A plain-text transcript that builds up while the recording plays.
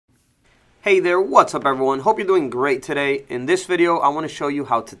Hey there, what's up everyone? Hope you're doing great today. In this video, I want to show you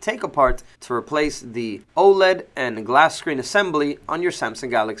how to take apart to replace the OLED and glass screen assembly on your Samsung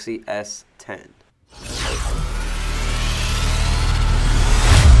Galaxy S10.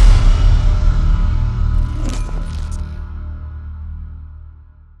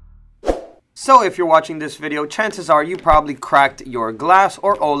 So if you're watching this video, chances are you probably cracked your glass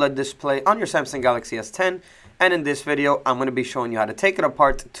or OLED display on your Samsung Galaxy S10, and in this video, I'm going to be showing you how to take it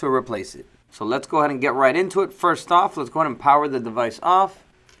apart to replace it. So let's go ahead and get right into it. First off, let's go ahead and power the device off.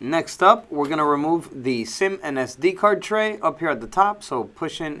 Next up, we're going to remove the SIM and SD card tray up here at the top. So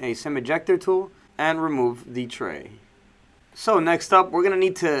push in a SIM ejector tool and remove the tray. So next up, we're going to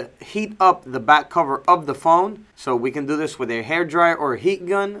need to heat up the back cover of the phone. So we can do this with a hairdryer or a heat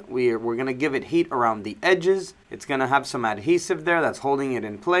gun. We're going to give it heat around the edges. It's going to have some adhesive there that's holding it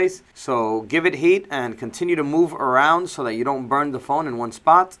in place. So give it heat and continue to move around so that you don't burn the phone in one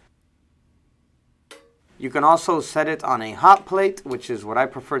spot. You can also set it on a hot plate, which is what I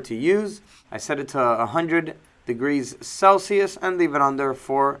prefer to use. I set it to 100 degrees Celsius and leave it on there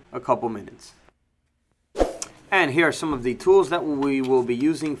for a couple minutes. And here are some of the tools that we will be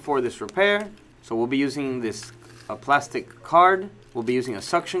using for this repair. So we'll be using this plastic card. We'll be using a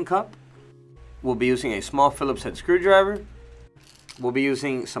suction cup. We'll be using a small Phillips head screwdriver. We'll be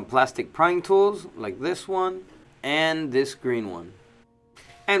using some plastic prying tools like this one and this green one.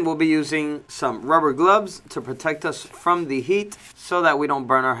 And we'll be using some rubber gloves to protect us from the heat so that we don't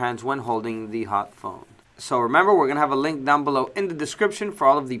burn our hands when holding the hot phone. So remember, we're going to have a link down below in the description for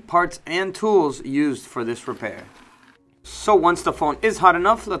all of the parts and tools used for this repair. So once the phone is hot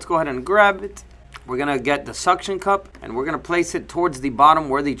enough, let's go ahead and grab it. We're going to get the suction cup and we're going to place it towards the bottom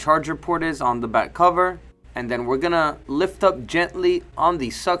where the charger port is on the back cover. And then we're going to lift up gently on the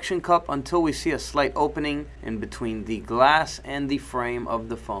suction cup until we see a slight opening in between the glass and the frame of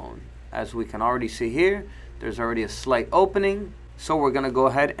the phone. As we can already see here, there's already a slight opening. So we're going to go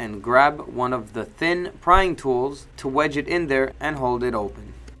ahead and grab one of the thin prying tools to wedge it in there and hold it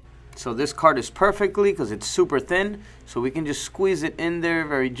open. So this card is perfectly because it's super thin, so we can just squeeze it in there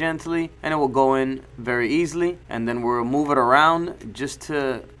very gently and it will go in very easily. And then we'll move it around just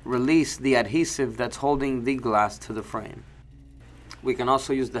to release the adhesive that's holding the glass to the frame. We can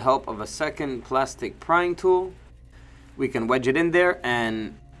also use the help of a second plastic prying tool. We can wedge it in there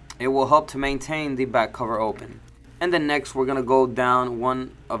and it will help to maintain the back cover open. And then next we're going to go down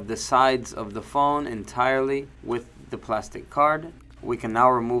one of the sides of the phone entirely with the plastic card. We can now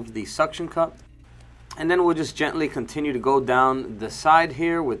remove the suction cup. And then we'll just gently continue to go down the side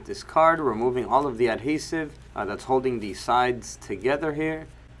here with this card, removing all of the adhesive that's holding the sides together here.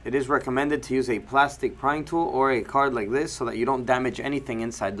 It is recommended to use a plastic prying tool or a card like this so that you don't damage anything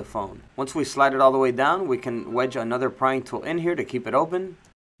inside the phone. Once we slide it all the way down, we can wedge another prying tool in here to keep it open.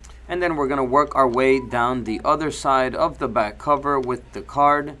 And then we're going to work our way down the other side of the back cover with the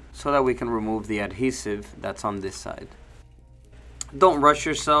card so that we can remove the adhesive that's on this side. Don't rush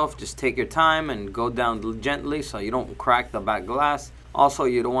yourself, just take your time and go down gently so you don't crack the back glass. Also,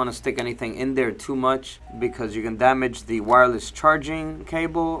 you don't want to stick anything in there too much because you can damage the wireless charging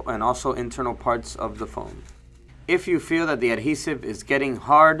cable and also internal parts of the phone. If you feel that the adhesive is getting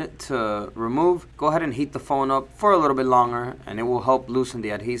hard to remove, go ahead and heat the phone up for a little bit longer and it will help loosen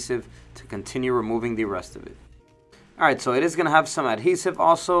the adhesive to continue removing the rest of it. Alright, so it is going to have some adhesive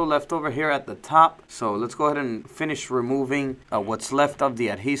also left over here at the top. So let's go ahead and finish removing what's left of the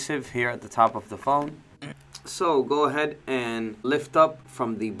adhesive here at the top of the phone. So go ahead and lift up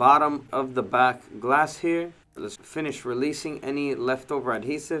from the bottom of the back glass here. Let's finish releasing any leftover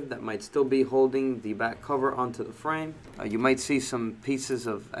adhesive that might still be holding the back cover onto the frame. You might see some pieces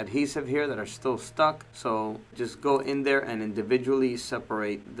of adhesive here that are still stuck. So just go in there and individually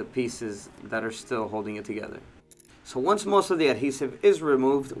separate the pieces that are still holding it together. So once most of the adhesive is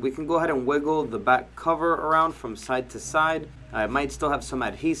removed, we can go ahead and wiggle the back cover around from side to side. It might still have some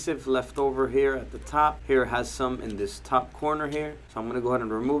adhesive left over here at the top. Here it has some in this top corner here. So I'm going to go ahead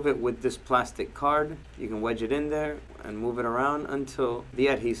and remove it with this plastic card. You can wedge it in there and move it around until the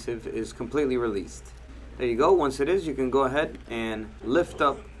adhesive is completely released. There you go. Once it is, you can go ahead and lift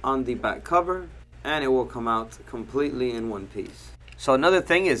up on the back cover and it will come out completely in one piece. So another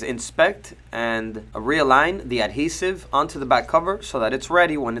thing is inspect and realign the adhesive onto the back cover so that it's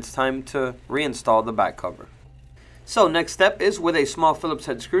ready when it's time to reinstall the back cover. So next step is with a small Phillips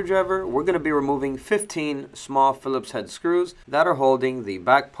head screwdriver, we're going to be removing 15 small Phillips head screws that are holding the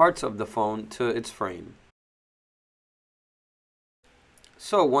back parts of the phone to its frame.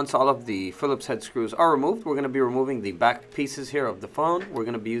 So once all of the Phillips head screws are removed, we're going to be removing the back pieces here of the phone. We're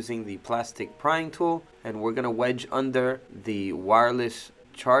going to be using the plastic prying tool and we're going to wedge under the wireless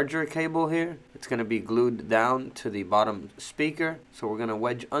charger cable here. It's going to be glued down to the bottom speaker. So we're going to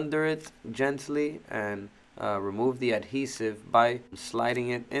wedge under it gently and remove the adhesive by sliding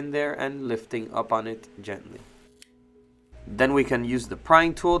it in there and lifting up on it gently. Then we can use the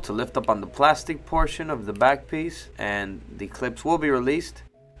prying tool to lift up on the plastic portion of the back piece, and the clips will be released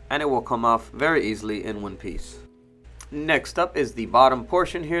and it will come off very easily in one piece. Next up is the bottom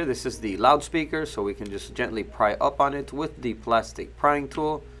portion here. This is the loudspeaker, so we can just gently pry up on it with the plastic prying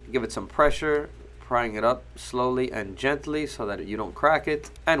tool. Give it some pressure, prying it up slowly and gently so that you don't crack it.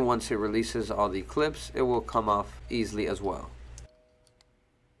 And once it releases all the clips, it will come off easily as well.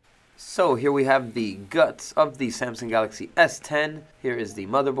 So here we have the guts of the Samsung Galaxy S10. Here is the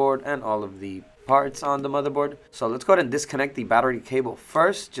motherboard and all of the parts on the motherboard. So let's go ahead and disconnect the battery cable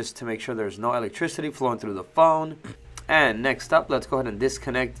first, just to make sure there's no electricity flowing through the phone. And next up, let's go ahead and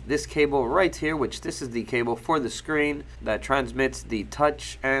disconnect this cable right here, which this is the cable for the screen that transmits the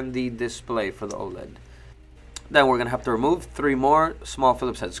touch and the display for the OLED. Then we're going to have to remove 3 more small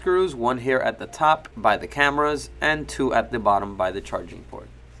Phillips head screws, 1 here at the top by the cameras and 2 at the bottom by the charging port.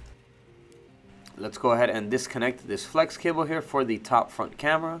 Let's go ahead and disconnect this flex cable here for the top front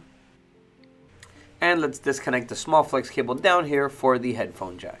camera. And let's disconnect the small flex cable down here for the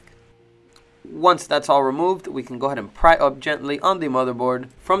headphone jack. Once that's all removed, we can go ahead and pry up gently on the motherboard.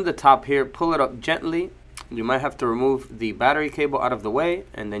 From the top here, pull it up gently. You might have to remove the battery cable out of the way,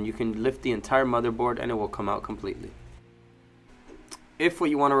 and then you can lift the entire motherboard and it will come out completely. If what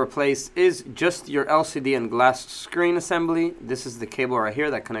you want to replace is just your LCD and glass screen assembly, this is the cable right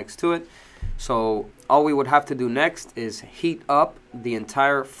here that connects to it. So all we would have to do next is heat up the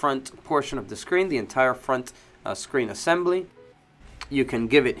entire front portion of the screen, the entire front screen assembly. You can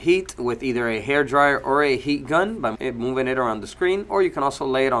give it heat with either a hairdryer or a heat gun by moving it around the screen, or you can also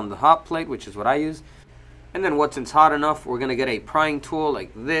lay it on the hot plate, which is what I use. And then once it's hot enough, we're going to get a prying tool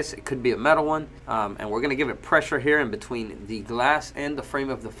like this. It could be a metal one. And we're going to give it pressure here in between the glass and the frame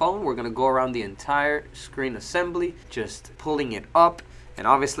of the phone. We're going to go around the entire screen assembly, just pulling it up. And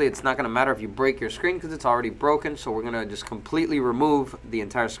obviously it's not going to matter if you break your screen because it's already broken, so we're going to just completely remove the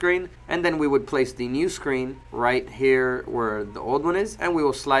entire screen, and then we would place the new screen right here where the old one is, and we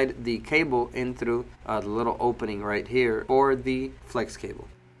will slide the cable in through the little opening right here for the flex cable.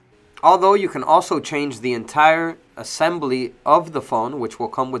 Although you can also change the entire assembly of the phone, which will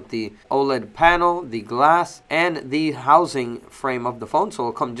come with the OLED panel, the glass, and the housing frame of the phone. So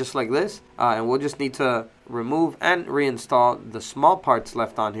it'll come just like this, and we'll just need to remove and reinstall the small parts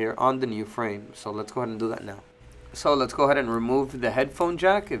left on here on the new frame. So let's go ahead and do that now. So let's go ahead and remove the headphone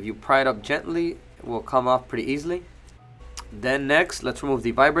jack. If you pry it up gently, it will come off pretty easily. Then next, let's remove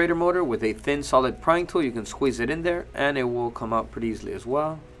the vibrator motor with a thin solid prying tool. You can squeeze it in there and it will come out pretty easily as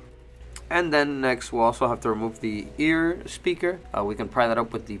well. And then next, we'll also have to remove the ear speaker. We can pry that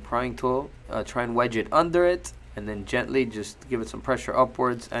up with the prying tool. Try and wedge it under it, and then gently just give it some pressure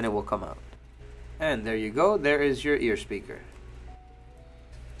upwards, and it will come out. And there you go. There is your ear speaker.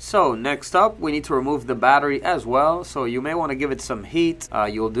 So next up, we need to remove the battery as well. So you may want to give it some heat.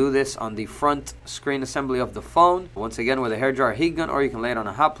 You'll do this on the front screen assembly of the phone. Once again, with a hairdryer heat gun, or you can lay it on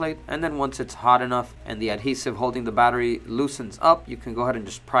a hot plate. And then once it's hot enough and the adhesive holding the battery loosens up, you can go ahead and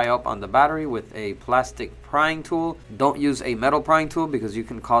just pry up on the battery with a plastic prying tool. Don't use a metal prying tool because you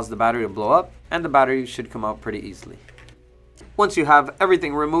can cause the battery to blow up, and the battery should come out pretty easily. Once you have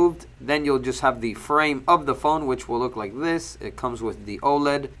everything removed, then you'll just have the frame of the phone, which will look like this. It comes with the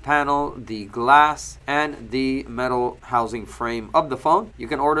OLED panel, the glass, and the metal housing frame of the phone. You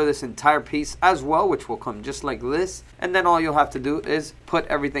can order this entire piece as well, which will come just like this. And then all you'll have to do is put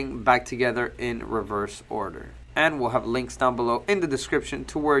everything back together in reverse order. And we'll have links down below in the description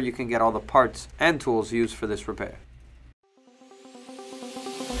to where you can get all the parts and tools used for this repair.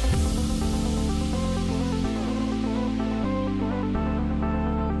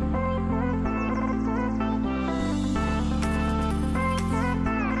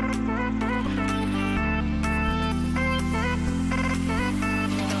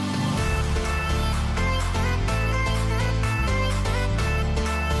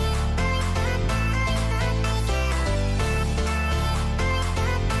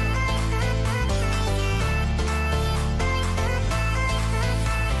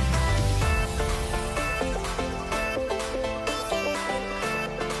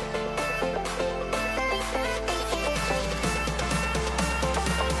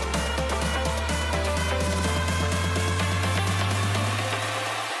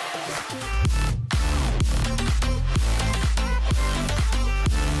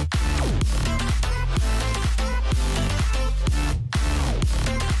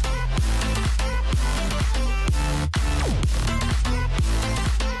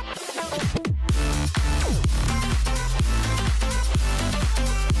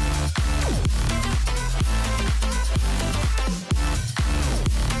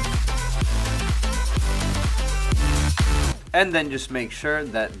 And then just make sure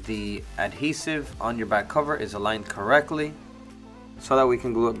that the adhesive on your back cover is aligned correctly so that we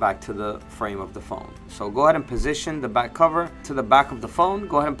can glue it back to the frame of the phone. So go ahead and position the back cover to the back of the phone.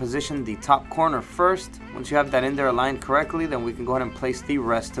 Go ahead and position the top corner first. Once you have that in there aligned correctly, then we can go ahead and place the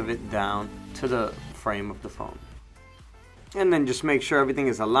rest of it down to the frame of the phone. And then just make sure everything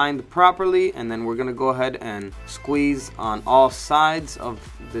is aligned properly, and then we're gonna go ahead and squeeze on all sides of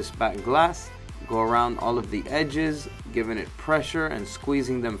this back glass. Go around all of the edges, giving it pressure and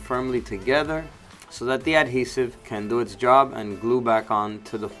squeezing them firmly together so that the adhesive can do its job and glue back on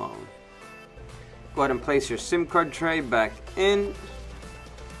to the phone. Go ahead and place your SIM card tray back in,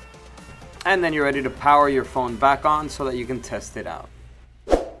 and then you're ready to power your phone back on so that you can test it out.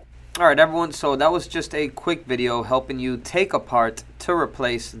 Alright everyone, so that was just a quick video helping you take apart to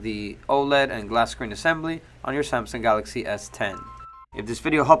replace the OLED and glass screen assembly on your Samsung Galaxy S10. If this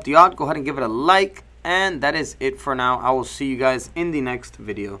video helped you out, go ahead and give it a like. And that is it for now. I will see you guys in the next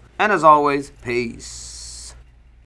video. And as always, peace.